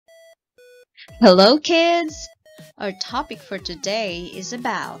Hello, kids! Our topic for today is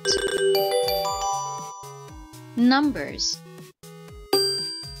about numbers.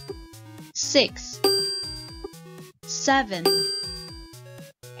 6, 7,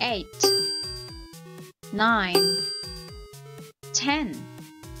 8, 9, 10.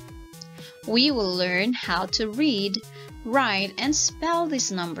 We will learn how to read, write, and spell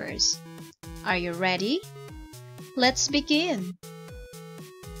these numbers. Are you ready? Let's begin.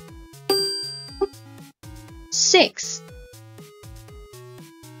 6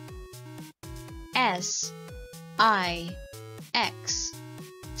 S I X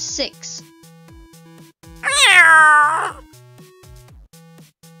 6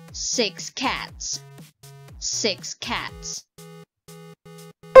 6 cats 6 cats.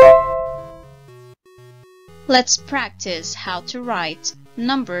 Let's practice how to write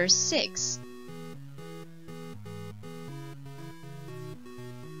number 6.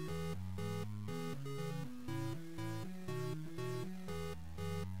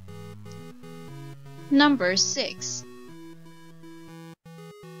 Number 6.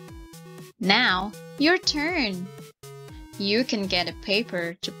 Now, your turn. You can get a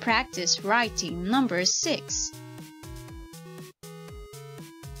paper to practice writing number 6.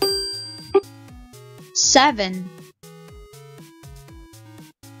 7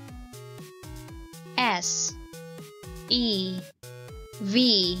 S E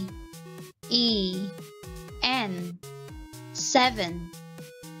V E N 7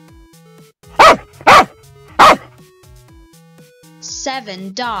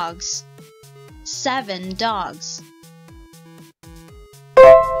 7 dogs 7 dogs.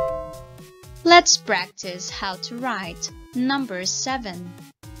 Let's practice how to write number 7.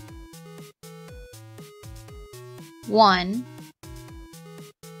 1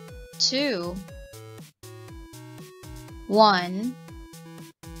 2 1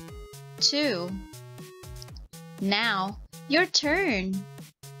 2. Now, your turn.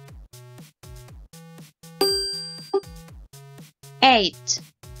 8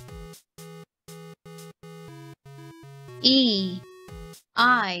 E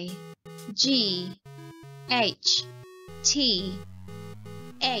I G H T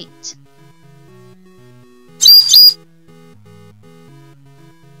 8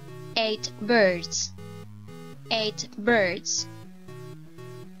 8 birds 8 birds.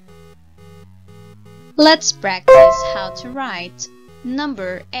 Let's practice how to write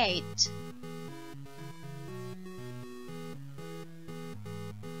number 8.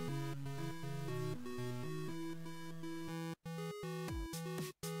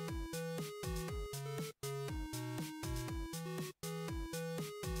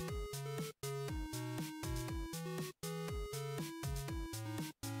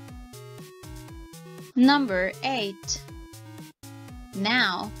 8.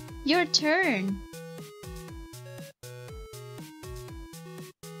 Now, your turn.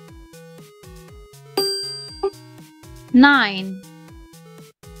 9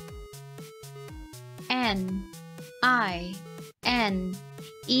 N I N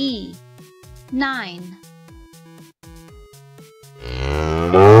E 9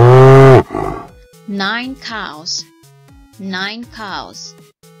 9 cows 9 cows.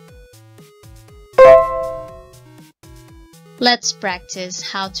 Let's practice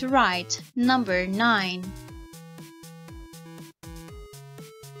how to write number 9.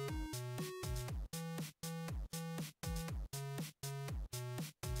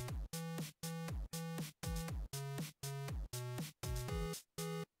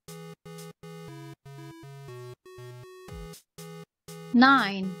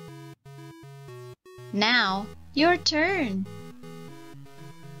 9. Now, your turn.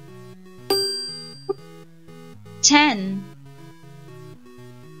 10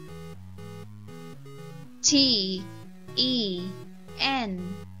 T E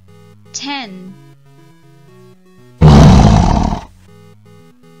N 10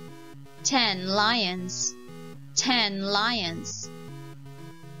 10 lions 10 lions.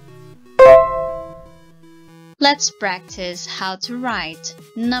 Let's practice how to write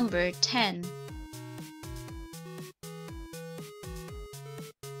number 10.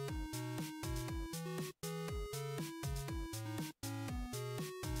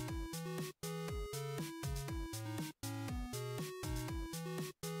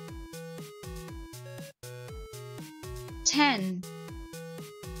 10.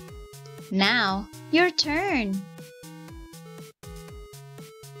 Now, your turn.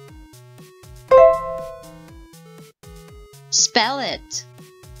 'Spell it.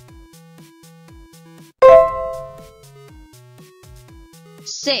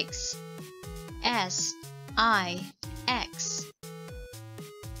 6 S I X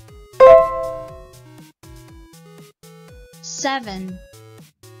 7.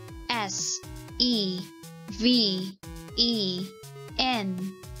 S-E-V-E-N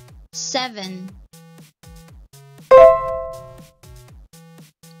 7.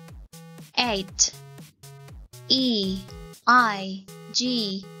 8. E-I-G-H-T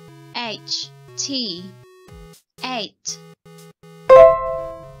 8.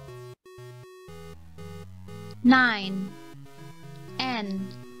 9. N-I-N-E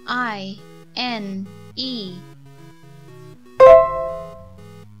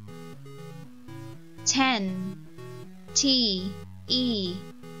 10. T-E-N.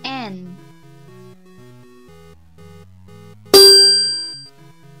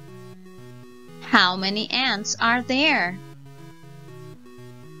 How many ants are there?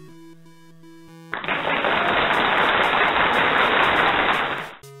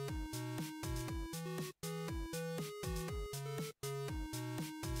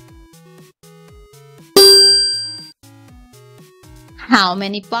 How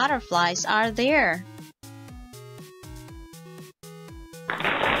many butterflies are there?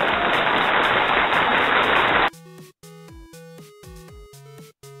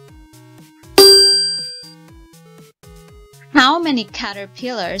 How many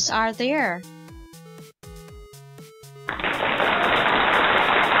caterpillars are there?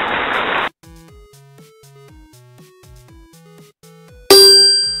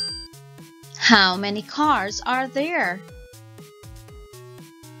 How many cars are there?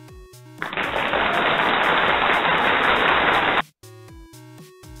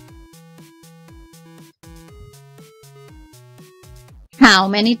 How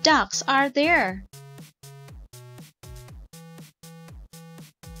many ducks are there?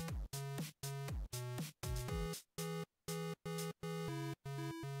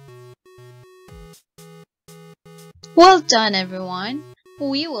 Well done, everyone.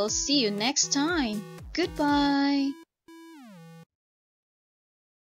 We will see you next time. Goodbye.